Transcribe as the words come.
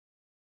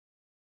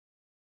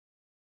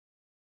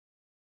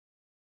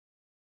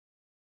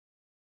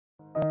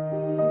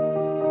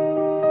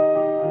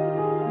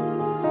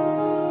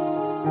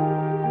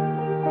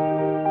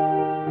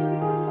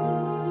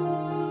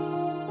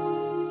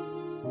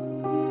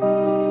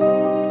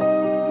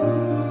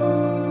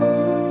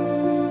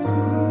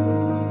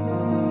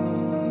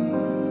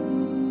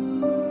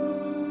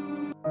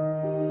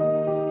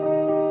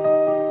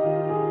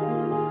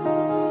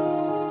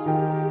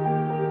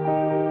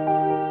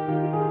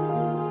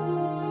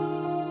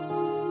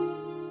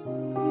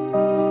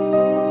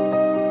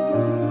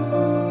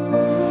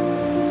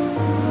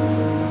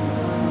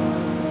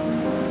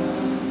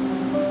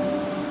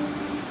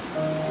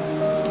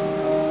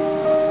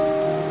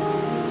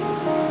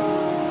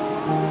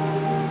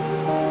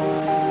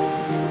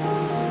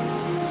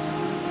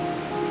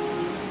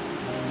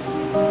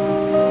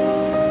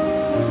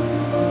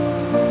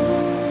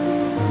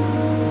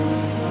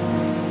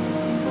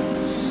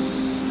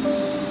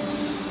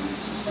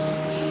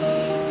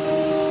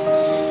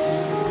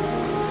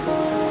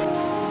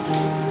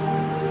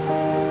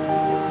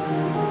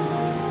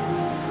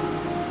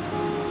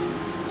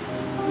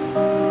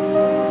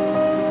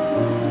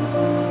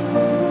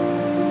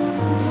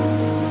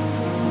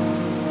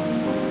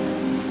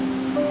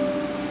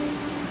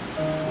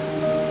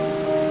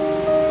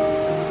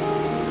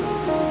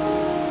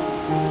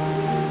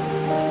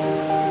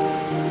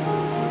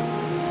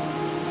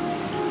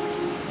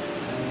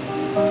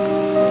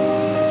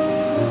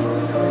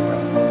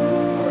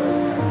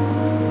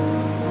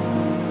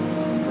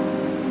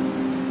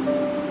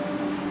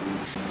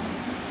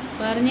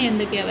പറഞ്ഞ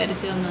എന്തൊക്കെയാ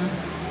വരച്ചതെന്ന്?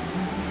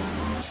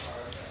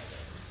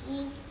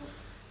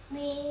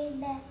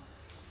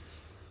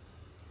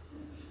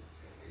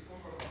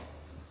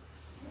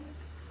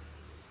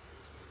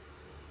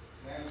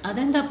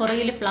 അതെന്താ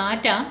പുറകില്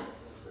ഫ്ലാറ്റാ?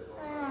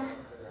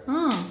 ആ.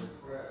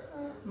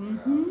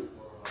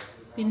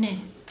 പിന്നെ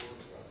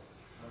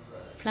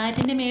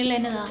ഫ്ലാറ്റിന്റെ മേളിൽ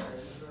എന്നതാ?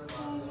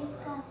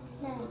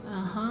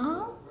 ആഹാ.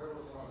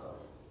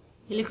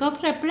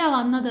 ഹെലികോപ്റ്റർ എപ്പോഴാ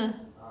വന്നത്?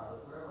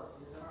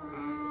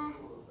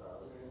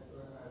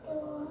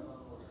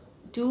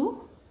 2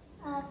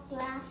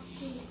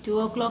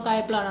 o'clock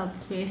ആയപ്പോഴാണോ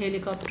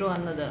ഹെലികോപ്റ്റർ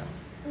വന്നത്?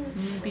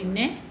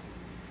 പിന്നെ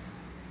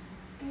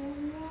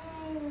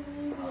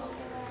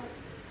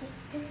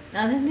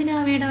അതെന്തിനാ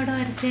വീട് അവിടെ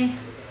വരച്ചേ?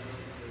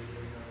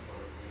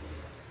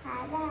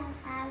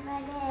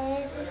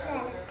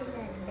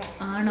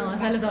 ആണോ? ആ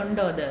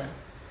സ്ഥലത്തുണ്ടോ അത്?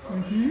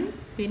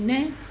 പിന്നെ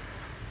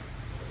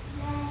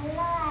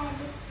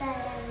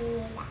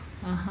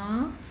ആഹാ,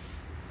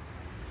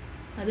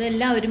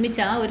 അതെല്ലാം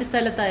ഒരുമിച്ചാ? ഒരു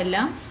സ്ഥലത്താ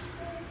എല്ലാം?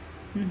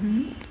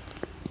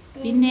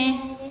 പിന്നെ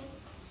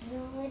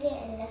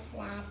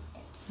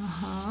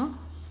ആഹാ,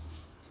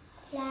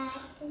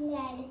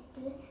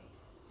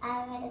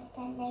 അവിടെ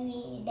തന്നെ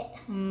വീട്,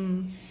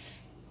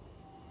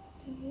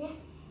 പിന്നെ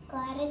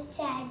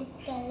കുറച്ച്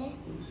അടുക്കള,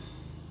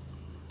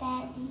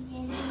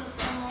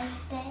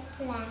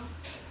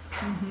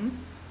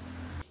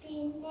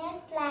 പിന്നെ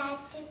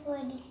ഫ്ലാറ്റ്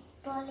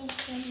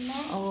പൊളിക്കുന്ന.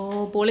 ഓ,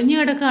 പൊളിഞ്ഞു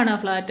കിടക്കാണോ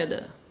ഫ്ലാറ്റ്? അത്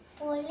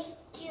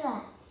പൊളിക്കുക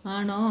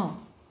ആണോ?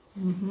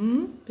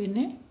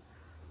 പിന്നെ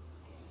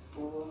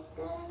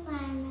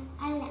പൂക്കളമാണ്.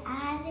 അല്ല,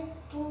 ആര്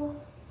പൂ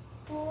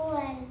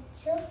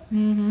വരച്ചു.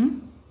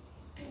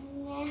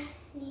 പിന്നെ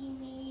ഈ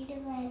വീട്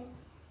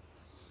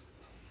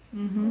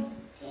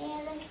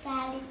കുട്ടികളെ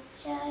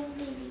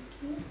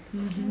കളിച്ചോണ്ടിരിക്കും,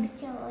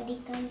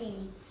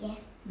 ചോടിക്കൊണ്ടിരിക്കുക.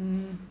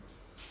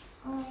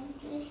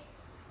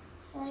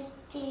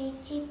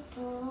 ചേച്ചി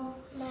പൂ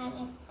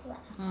നടക്കുക.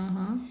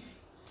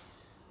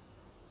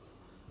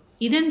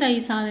 ഇതെന്താ ഈ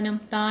സാധനം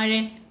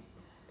താഴെ?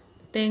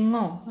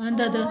 തെങ്ങോ?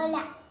 എന്തത്?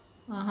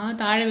 ആഹാ,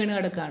 താഴെ വീണ്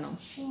കിടക്കാണോ?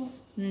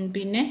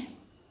 പിന്നെ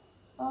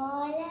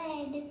ഓല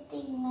എടുത്ത്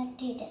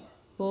ഇങ്ങോട്ടിട്.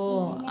 ഓ,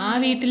 ആ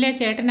വീട്ടിലെ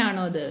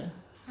ചേട്ടനാണോ അത്?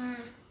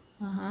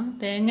 ആഹാ,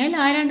 തേങ്ങയിൽ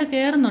ആരാണ്ട്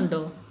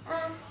കേറുന്നുണ്ടോ?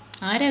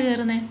 ആരാ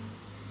കേറുന്നേ?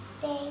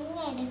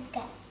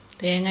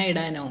 തേങ്ങ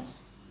ഇടാനോ?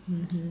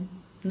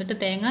 എന്നിട്ട്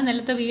തേങ്ങ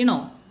നിലത്ത് വീണോ?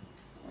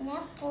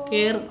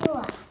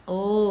 ഓ,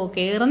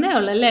 കേറുന്നേ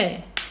ഉള്ളല്ലേ,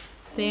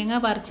 തേങ്ങ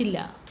പറിച്ചില്ല.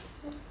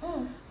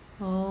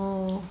 ഓ,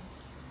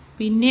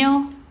 പിന്നെയോ?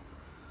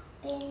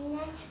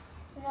 പിന്നെ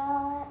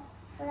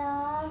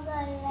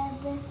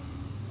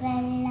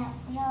വെള്ളം,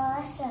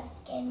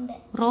 റോസൊക്കെ ഉണ്ട്.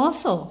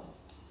 റോസോ?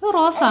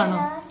 റോസാണോ?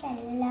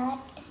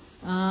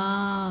 ആ,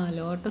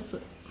 ലോട്ടസ്.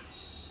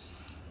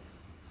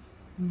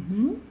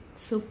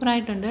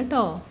 സൂപ്പറായിട്ടുണ്ട്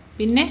കേട്ടോ.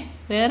 പിന്നെ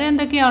വേറെ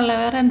എന്തൊക്കെയാ ഉള്ളത്?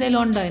 വേറെ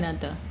എന്തെങ്കിലും ഉണ്ടോ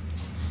അതിനകത്ത്?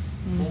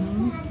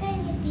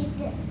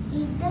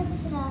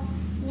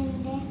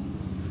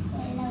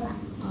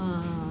 ആ,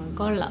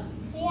 കൊള്ളാം.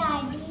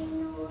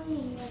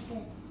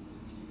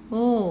 ഓ,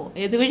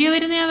 ഏത് വഴിയാ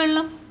വരുന്നേ ആ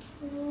വെള്ളം?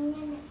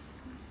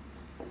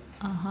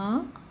 ആഹാ,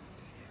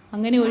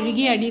 അങ്ങനെ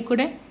ഒഴുകി അടി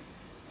കൂടെ.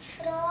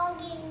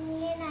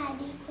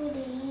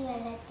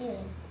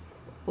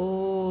 ഓ,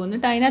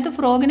 എന്നിട്ട് അതിനകത്ത്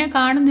ഫ്രോഗിനെ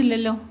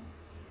കാണുന്നില്ലല്ലോ.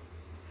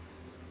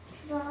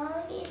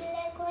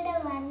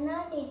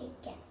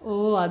 ഓ,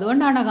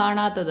 അതുകൊണ്ടാണോ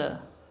കാണാത്തത്?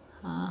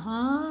 ആഹാ,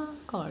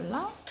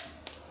 കൊള്ളാം.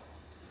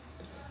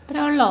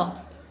 ഇത്രേ ഉള്ളോ?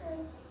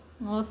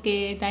 ഓക്കെ,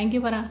 താങ്ക്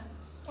യു പറ.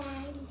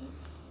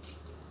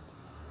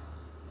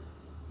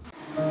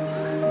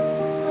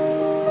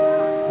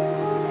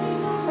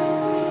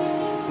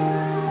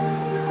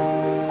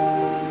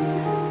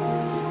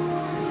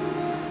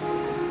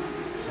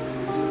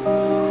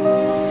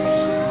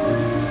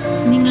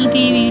 നിങ്ങൾക്ക്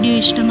ഈ വീഡിയോ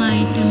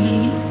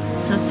ഇഷ്ടമായിട്ടുണ്ടെങ്കിൽ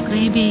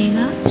സബ്സ്ക്രൈബ് ചെയ്യുക,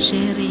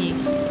 ഷെയർ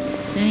ചെയ്യുക.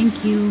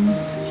 Thank you.